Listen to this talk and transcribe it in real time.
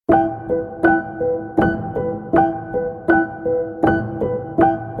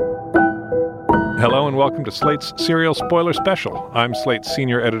Hello and welcome to Slate's Serial Spoiler Special. I'm Slate's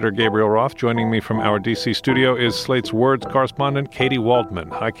senior editor Gabriel Roth. Joining me from our D.C. studio is Slate's Words correspondent Katie Waldman.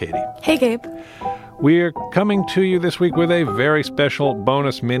 Hi, Katie. Hey, Gabe. We're coming to you this week with a very special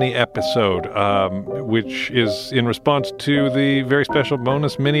bonus mini episode, which is in response to the very special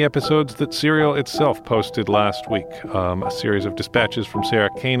bonus mini episodes that Serial itself posted last week. A series of dispatches from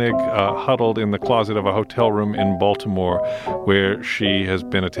Sarah Koenig, huddled in the closet of a hotel room in Baltimore, where she has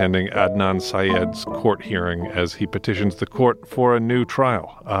been attending Adnan Syed's court hearing as he petitions the court for a new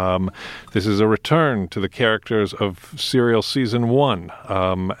trial. This is a return to the characters of Serial Season 1,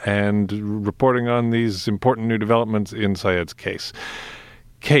 and reporting on these important new developments in Syed's case.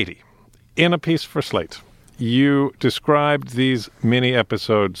 Katie, in a piece for Slate, you described these mini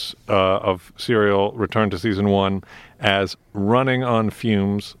episodes of Serial Return to Season 1 as running on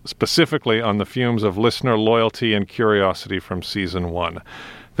fumes, specifically on the fumes of listener loyalty and curiosity from Season 1.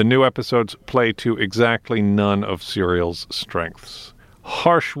 The new episodes play to exactly none of Serial's strengths.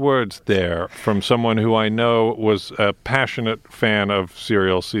 Harsh words there from someone who I know was a passionate fan of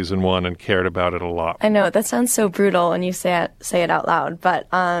Serial Season 1 and cared about it a lot. I know, that sounds so brutal when you say it out loud, but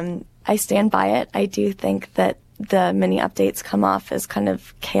I stand by it. I do think that the mini updates come off as kind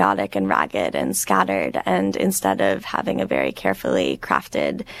of chaotic and ragged and scattered, and instead of having a very carefully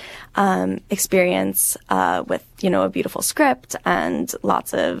crafted experience with, a beautiful script and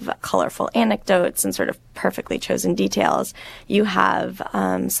lots of colorful anecdotes and sort of perfectly chosen details, you have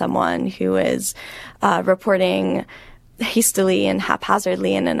someone who is reporting hastily and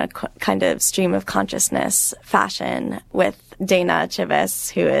haphazardly and in a kind of stream of consciousness fashion, with Dana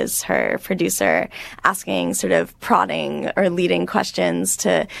Chivvis, who is her producer, asking sort of prodding or leading questions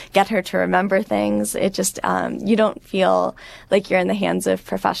to get her to remember things. It just, you don't feel like you're in the hands of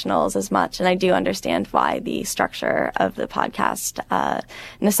professionals as much. And I do understand why the structure of the podcast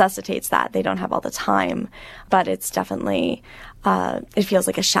necessitates that. They don't have all the time, but it's definitely, it feels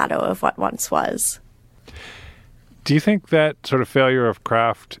like a shadow of what once was. Do you think that sort of failure of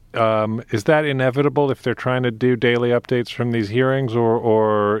craft, is that inevitable if they're trying to do daily updates from these hearings,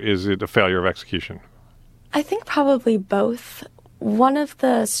 or is it a failure of execution? I think probably both. One of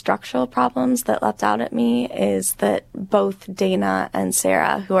the structural problems that leapt out at me is that both Dana and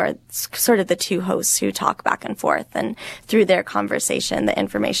Sarah, who are sort of the two hosts who talk back and forth, and through their conversation, the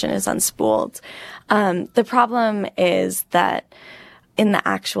information is unspooled. The problem is that in the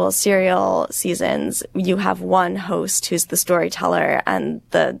actual Serial seasons, you have one host who's the storyteller and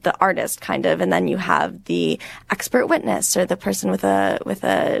the artist, kind of, and then you have the expert witness or the person with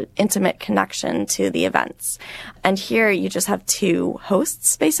a intimate connection to the events. And here you just have two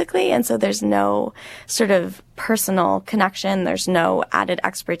hosts, basically, and so there's no sort of personal connection. There's no added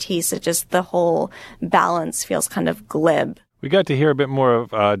expertise. It just, the whole balance feels kind of glib. We got to hear a bit more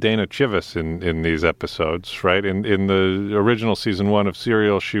of Dana Chivvis in these episodes, right? In the original Season 1 of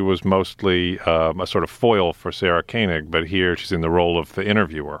Serial, she was mostly a sort of foil for Sarah Koenig, but here she's in the role of the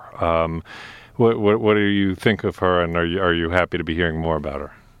interviewer. What do you think of her, and are you happy to be hearing more about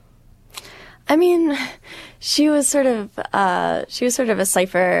her? I mean, she was sort of a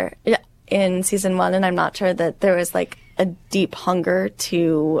cipher in Season 1, and I'm not sure that there was like a deep hunger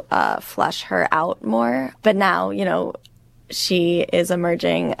to flesh her out more. But now, she is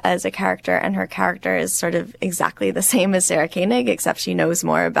emerging as a character, and her character is sort of exactly the same as Sarah Koenig, except she knows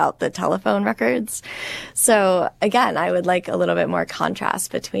more about the telephone records. So again, I would like a little bit more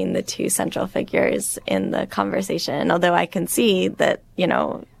contrast between the two central figures in the conversation, although I can see that,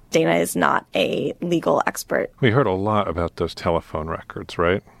 Dana is not a legal expert. We heard a lot about those telephone records,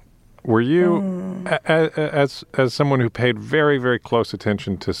 right? Were you, as someone who paid very, very close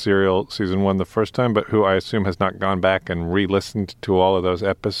attention to Serial Season 1 the first time, but who I assume has not gone back and re-listened to all of those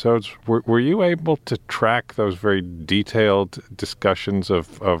episodes, were you able to track those very detailed discussions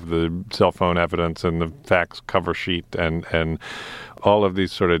of the cell phone evidence and the facts cover sheet and all of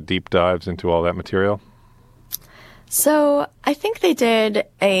these sort of deep dives into all that material? So I think they did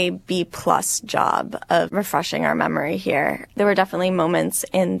a B+ job of refreshing our memory here. There were definitely moments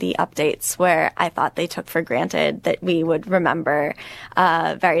in the updates where I thought they took for granted that we would remember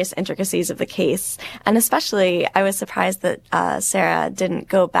various intricacies of the case. And especially, I was surprised that Sarah didn't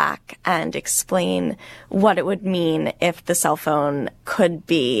go back and explain what it would mean if the cell phone could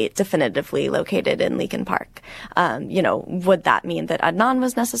be definitively located in Leakin Park. Would that mean that Adnan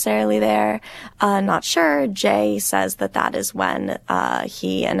was necessarily there? Not sure. Jay says that is when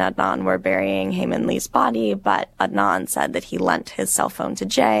he and Adnan were burying Heyman Lee's body, but Adnan said that he lent his cell phone to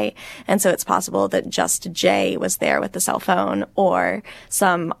Jay, and so it's possible that just Jay was there with the cell phone, or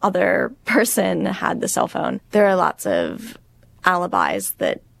some other person had the cell phone. There are lots of alibis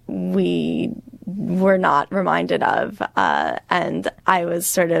that we were not reminded of. And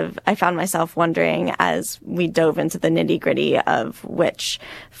I found myself wondering as we dove into the nitty-gritty of which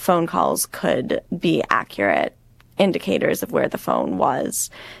phone calls could be accurate indicators of where the phone was,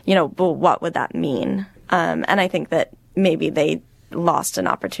 but what would that mean? And I think that maybe they lost an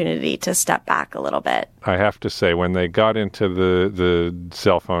opportunity to step back a little bit. I have to say, when they got into the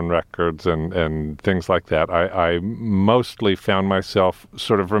cell phone records and things like that, I mostly found myself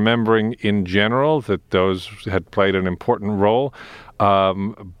sort of remembering in general that those had played an important role,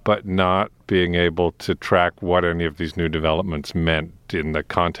 but not being able to track what any of these new developments meant in the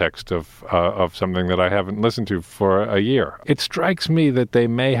context of something that I haven't listened to for a year. It strikes me that they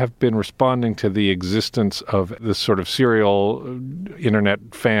may have been responding to the existence of this sort of serial internet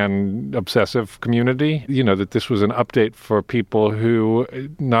fan obsessive community, that this was an update for people who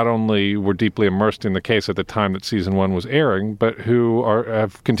not only were deeply immersed in the case at the time that season 1 was airing, but who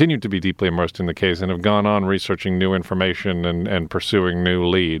have continued to be deeply immersed in the case and have gone on researching new information and pursuing new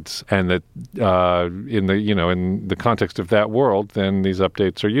leads. And that in the context of that world, then these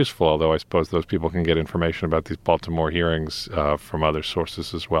updates are useful, although I suppose those people can get information about these Baltimore hearings from other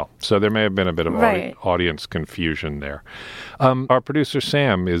sources as well. So there may have been a bit of audience confusion there. Our producer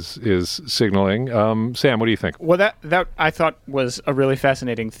Sam is signaling. Sam, what do you think? Well, that I thought was a really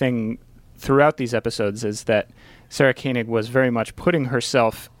fascinating thing throughout these episodes, is that Sarah Koenig was very much putting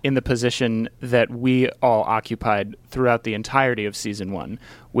herself in the position that we all occupied throughout the entirety of season 1,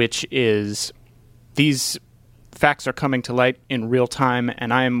 which is these facts are coming to light in real time,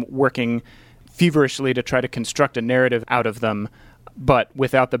 and I am working feverishly to try to construct a narrative out of them, but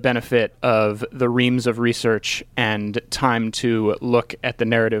without the benefit of the reams of research and time to look at the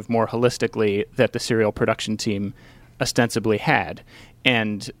narrative more holistically that the serial production team ostensibly had.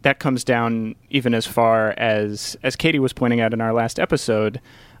 And that comes down even as far as Katie was pointing out in our last episode,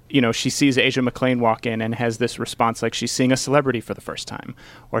 she sees Asia McClain walk in and has this response like she's seeing a celebrity for the first time.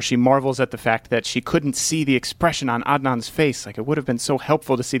 Or she marvels at the fact that she couldn't see the expression on Adnan's face. Like, it would have been so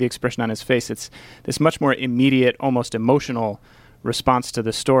helpful to see the expression on his face. It's this much more immediate, almost emotional response to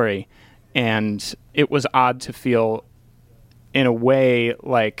the story. And it was odd to feel, in a way,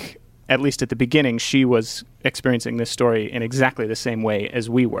 like, at least at the beginning, she was experiencing this story in exactly the same way as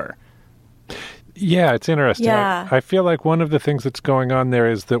we were. Yeah, it's interesting. Yeah. I feel like one of the things that's going on there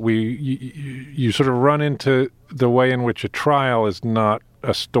is that you sort of run into the way in which a trial is not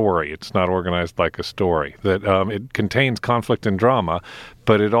a story. It's not organized like a story. That it contains conflict and drama,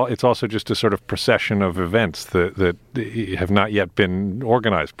 but it's also just a sort of procession of events that have not yet been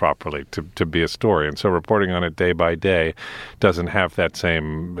organized properly to be a story. And so reporting on it day by day doesn't have that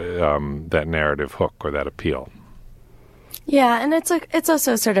same that narrative hook or that appeal. Yeah, and it's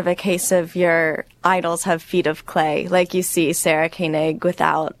also sort of a case of your idols have feet of clay. Like, you see Sarah Koenig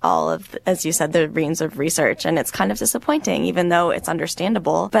without all of, as you said, the reams of research, and it's kind of disappointing, even though it's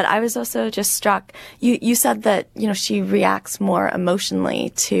understandable. But I was also just struck, you said that, she reacts more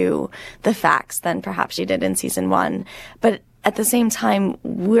emotionally to the facts than perhaps she did in season 1. But at the same time,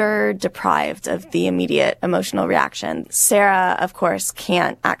 we're deprived of the immediate emotional reaction. Sarah, of course,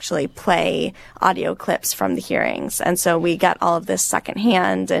 can't actually play audio clips from the hearings. And so we get all of this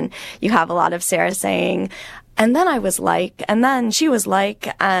secondhand, and you have a lot of Sarah saying, and then I was like, and then she was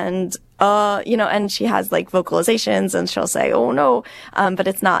like, and, and she has like vocalizations, and she'll say, oh no, but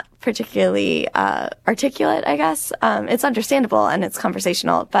it's not particularly articulate, I guess. It's understandable and it's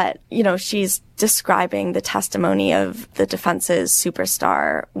conversational, but, she's describing the testimony of the defense's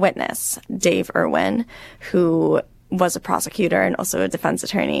superstar witness, Dave Irwin, who was a prosecutor and also a defense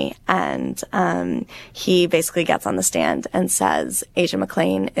attorney. And he basically gets on the stand and says Asia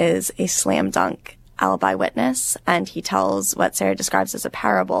McClain is a slam dunk alibi witness, and he tells what Sarah describes as a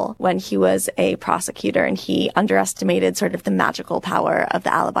parable when he was a prosecutor and he underestimated sort of the magical power of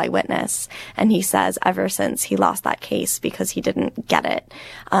the alibi witness. And he says ever since he lost that case because he didn't get it,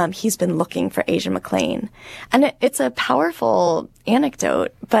 he's been looking for Asia McClain. And it's a powerful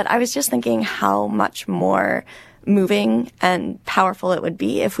anecdote, but I was just thinking how much more moving and powerful it would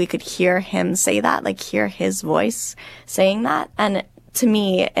be if we could hear him say that, like hear his voice saying that. And to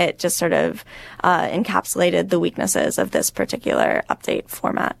me, it just sort of encapsulated the weaknesses of this particular update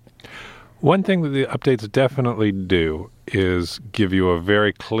format. One thing that the updates definitely do is give you a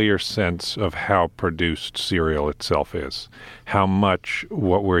very clear sense of how produced Serial itself is. How much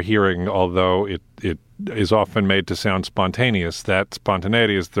what we're hearing, although it is often made to sound spontaneous. That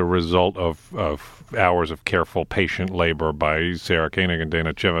spontaneity is the result of hours of careful, patient labor by Sarah Koenig and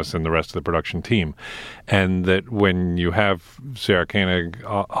Dana Chivas and the rest of the production team. And that when you have Sarah Koenig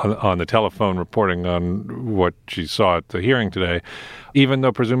on the telephone reporting on what she saw at the hearing today, even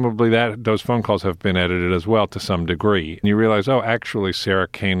though presumably those phone calls have been edited as well to some degree, and you realize, actually Sarah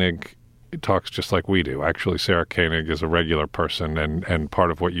Koenig talks just like we do. Actually, Sarah Koenig is a regular person, and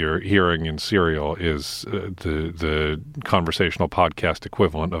part of what you're hearing in Serial is the conversational podcast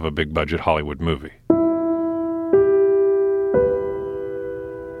equivalent of a big-budget Hollywood movie.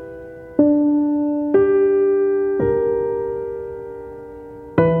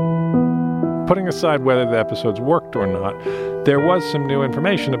 Putting aside whether the episodes worked or not, there was some new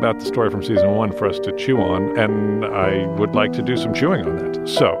information about the story from season 1 for us to chew on, and I would like to do some chewing on that.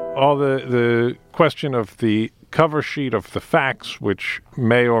 So, all the question of the cover sheet of the facts, which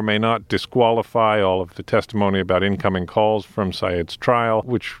may or may not disqualify all of the testimony about incoming calls from Syed's trial,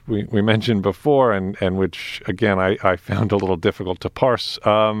 which we mentioned before, and which, again, I found a little difficult to parse.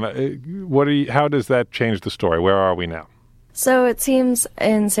 How does that change the story? Where are we now? So it seems,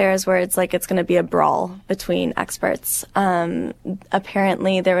 in Sarah's words, like it's going to be a brawl between experts.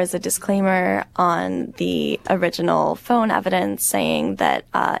 Apparently, there was a disclaimer on the original phone evidence saying that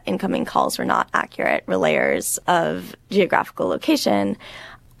incoming calls were not accurate relayers of geographical location.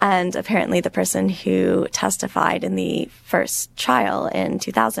 And apparently the person who testified in the first trial in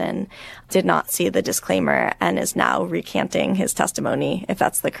 2000 did not see the disclaimer and is now recanting his testimony, if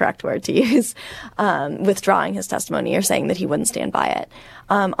that's the correct word to use, withdrawing his testimony or saying that he wouldn't stand by it.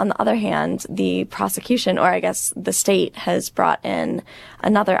 On the other hand, the prosecution, or I guess the state, has brought in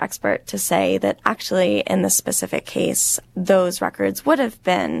another expert to say that actually in this specific case, those records would have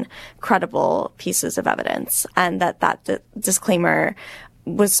been credible pieces of evidence, and that disclaimer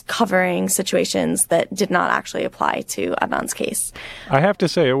was covering situations that did not actually apply to Adnan's case. I have to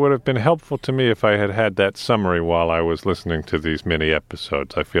say, it would have been helpful to me if I had had that summary while I was listening to these mini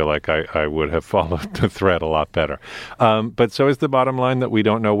episodes. I feel like I would have followed the thread a lot better. But so is the bottom line that we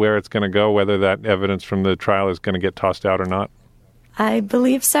don't know where it's going to go, whether that evidence from the trial is going to get tossed out or not? I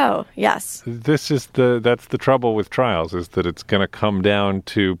believe so, yes. That's the trouble with trials, is that it's going to come down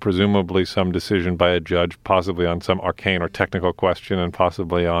to presumably some decision by a judge, possibly on some arcane or technical question and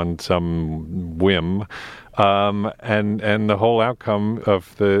possibly on some whim. And the whole outcome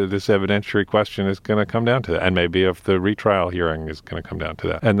of this evidentiary question is going to come down to that. And maybe of the retrial hearing is going to come down to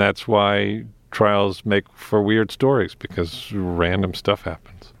that. And that's why trials make for weird stories, because random stuff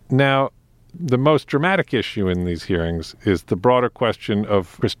happens. Now, the most dramatic issue in these hearings is the broader question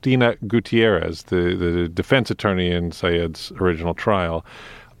of Cristina Gutierrez, the defense attorney in Syed's original trial,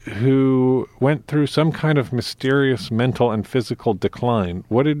 who went through some kind of mysterious mental and physical decline.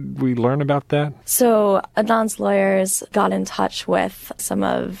 What did we learn about that? So Adnan's lawyers got in touch with some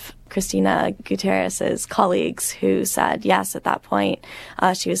of Cristina Gutierrez's colleagues who said, yes, at that point,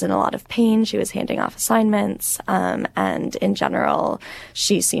 she was in a lot of pain. She was handing off assignments. And in general,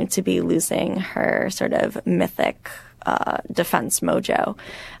 she seemed to be losing her sort of mythic defense mojo.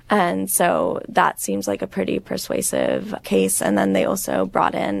 And so that seems like a pretty persuasive case. And then they also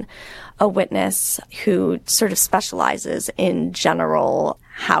brought in a witness who sort of specializes in general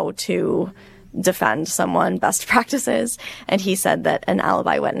how to defend someone, best practices. And he said that an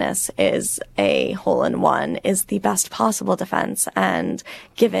alibi witness is a hole-in-one, is the best possible defense. And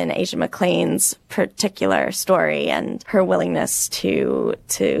given Asia McClain's particular story and her willingness to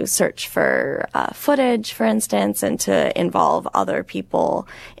search for footage, for instance, and to involve other people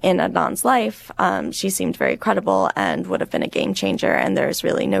in Adnan's life, she seemed very credible and would have been a game changer. And there's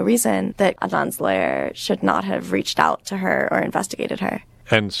really no reason that Adnan's lawyer should not have reached out to her or investigated her.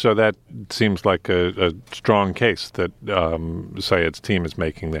 And so that seems like a strong case that Syed's team is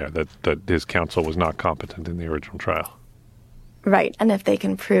making there, that his counsel was not competent in the original trial. Right. And if they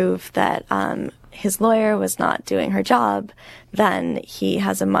can prove that his lawyer was not doing her job, then he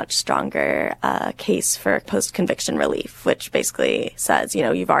has a much stronger case for post-conviction relief, which basically says,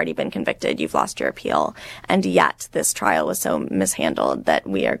 you've already been convicted, you've lost your appeal, and yet this trial was so mishandled that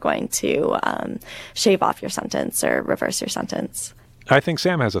we are going to shave off your sentence or reverse your sentence. I think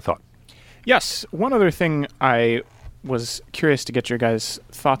Sam has a thought. Yes. One other thing I was curious to get your guys'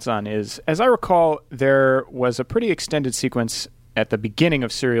 thoughts on is, as I recall, there was a pretty extended sequence at the beginning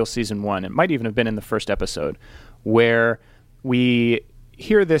of Serial Season 1, it might even have been in the first episode, where we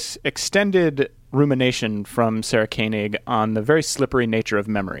hear this extended rumination from Sarah Koenig on the very slippery nature of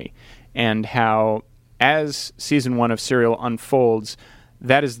memory, and how, as Season 1 of Serial unfolds,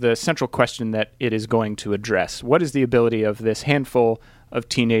 that is the central question that it is going to address. What is the ability of this handful of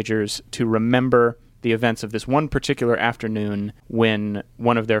teenagers to remember the events of this one particular afternoon when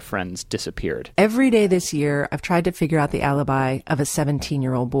one of their friends disappeared. Every day this year, I've tried to figure out the alibi of a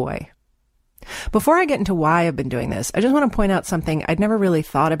 17-year-old boy. Before I get into why I've been doing this, I just want to point out something I'd never really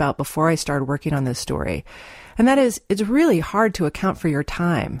thought about before I started working on this story. And that is, it's really hard to account for your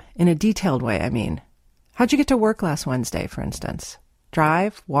time, in a detailed way, I mean. How'd you get to work last Wednesday, for instance?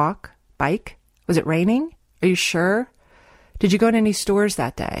 Drive? Walk? Bike? Was it raining? Are you sure? Did you go to any stores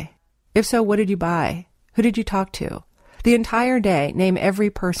that day? If so, what did you buy? Who did you talk to? The entire day, name every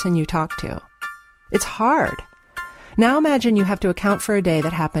person you talked to. It's hard. Now imagine you have to account for a day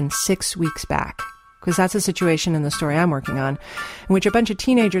that happened 6 weeks back, because that's a situation in the story I'm working on, in which a bunch of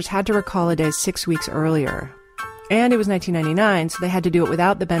teenagers had to recall a day 6 weeks earlier. And it was 1999, so they had to do it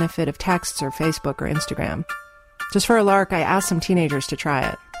without the benefit of texts or Facebook or Instagram. Just for a lark, I asked some teenagers to try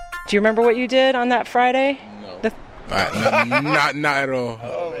it. Do you remember what you did on that Friday? No. Not at all.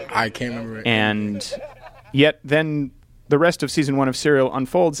 I can't remember it. And yet then the rest of season 1 of Serial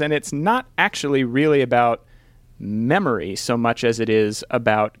unfolds, and it's not actually really about memory so much as it is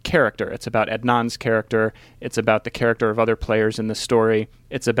about character. It's about Adnan's character. It's about the character of other players in the story.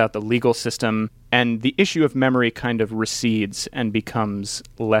 It's about the legal system. And the issue of memory kind of recedes and becomes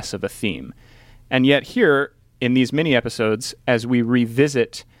less of a theme. And yet here, in these mini-episodes, as we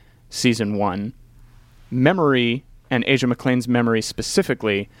revisit season 1, memory, and Asia McClain's memory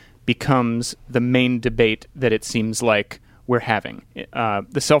specifically, becomes the main debate that it seems like we're having.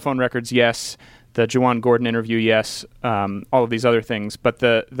 The cell phone records, yes. The Juwan Gordon interview, yes, all of these other things. But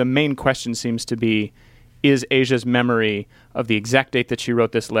the main question seems to be, is Asia's memory of the exact date that she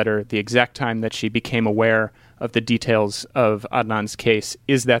wrote this letter, the exact time that she became aware of the details of Adnan's case,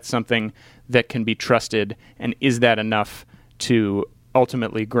 is that something that can be trusted, and is that enough to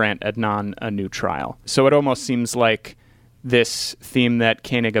ultimately grant Adnan a new trial? So it almost seems like this theme that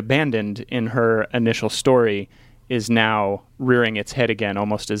Koenig abandoned in her initial story is now rearing its head again,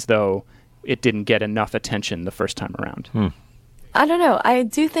 almost as though it didn't get enough attention the first time around. I don't know. I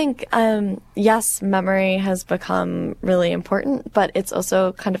do think, yes, memory has become really important, but it's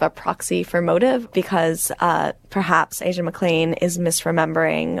also kind of a proxy for motive because perhaps Asia McClain is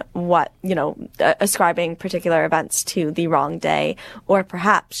misremembering what, ascribing particular events to the wrong day, or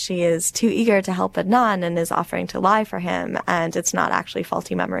perhaps she is too eager to help Adnan and is offering to lie for him, and it's not actually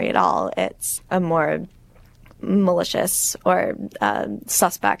faulty memory at all. It's a more malicious or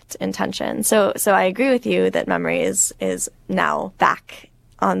suspect intention. So I agree with you that memory is now back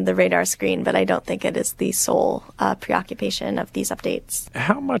on the radar screen, but I don't think it is the sole preoccupation of these updates.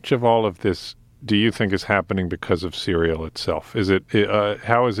 How much of all of this do you think is happening because of Serial itself? Is it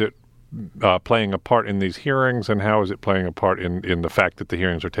how is it playing a part in these hearings, and how is it playing a part in the fact that the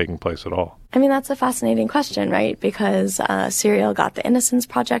hearings are taking place at all? I mean, that's a fascinating question, right? Because Serial got the Innocence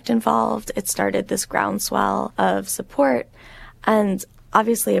Project involved. It started this groundswell of support, and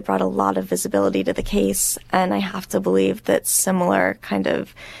obviously it brought a lot of visibility to the case, and I have to believe that similar kind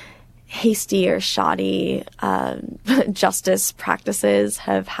of hasty or shoddy justice practices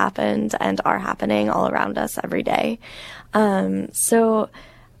have happened and are happening all around us every day. So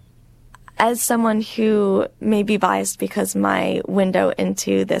as someone who may be biased because my window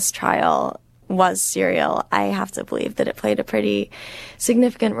into this trial was Serial, I have to believe that it played a pretty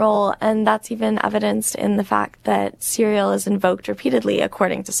significant role, and that's even evidenced in the fact that Serial is invoked repeatedly,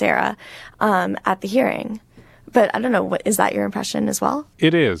 according to Sarah, at the hearing. But I don't know, is that your impression as well?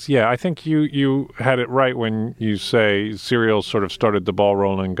 It is, yeah. I think you had it right when you say Serial sort of started the ball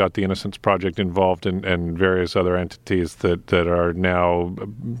rolling, got the Innocence Project involved, and various other entities that are now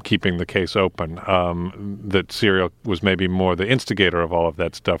keeping the case open. That Serial was maybe more the instigator of all of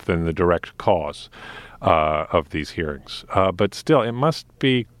that stuff than the direct cause of these hearings. But still, it must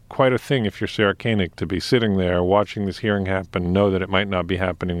be quite a thing if you're Sarah Koenig to be sitting there watching this hearing happen, know that it might not be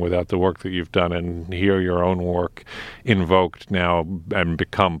happening without the work that you've done, and hear your own work invoked now and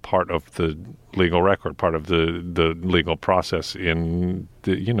become part of the legal record, part of the legal process in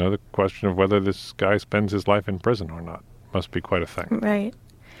the question of whether this guy spends his life in prison or not. Must be quite a thing. Right.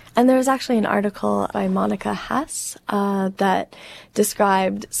 And there was actually an article by Monica Hess that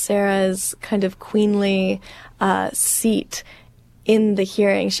described Sarah's kind of queenly seat in the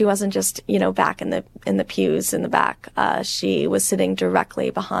hearing. She wasn't just, back in the pews in the back. She was sitting directly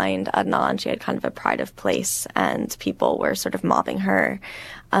behind Adnan. She had kind of a pride of place, and people were sort of mobbing her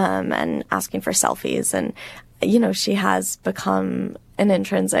and asking for selfies. And, she has become an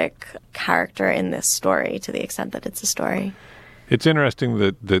intrinsic character in this story to the extent that it's a story. It's interesting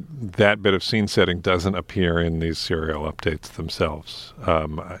that bit of scene setting doesn't appear in these Serial updates themselves.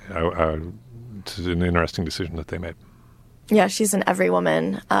 It's an interesting decision that they made. Yeah, she's an every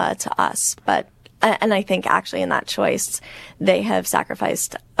woman to us, but And I think actually in that choice, they have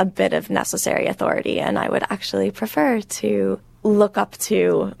sacrificed a bit of necessary authority. And I would actually prefer to look up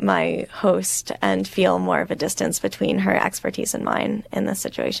to my host and feel more of a distance between her expertise and mine in this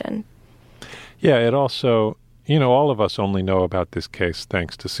situation. Yeah, it also, all of us only know about this case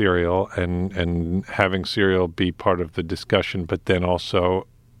thanks to Serial and having Serial be part of the discussion, but then also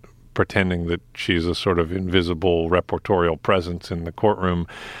pretending that she's a sort of invisible reportorial presence in the courtroom.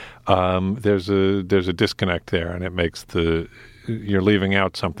 There's a disconnect there, and it makes you're leaving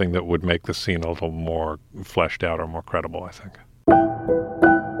out something that would make the scene a little more fleshed out or more credible, I think.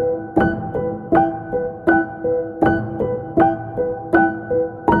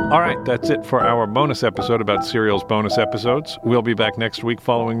 All right, that's it for our bonus episode about Serial's bonus episodes. We'll be back next week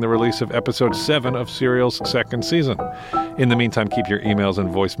following the release of episode 7 of Serial's second season. In the meantime, keep your emails and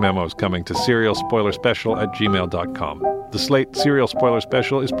voice memos coming to serialspoilerspecial@gmail.com. The Slate Serial Spoiler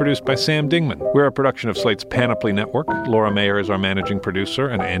Special is produced by Sam Dingman. We're a production of Slate's Panoply Network. Laura Mayer is our managing producer,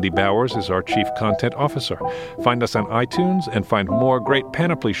 and Andy Bowers is our chief content officer. Find us on iTunes and find more great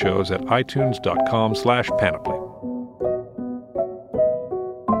Panoply shows at itunes.com/panoply.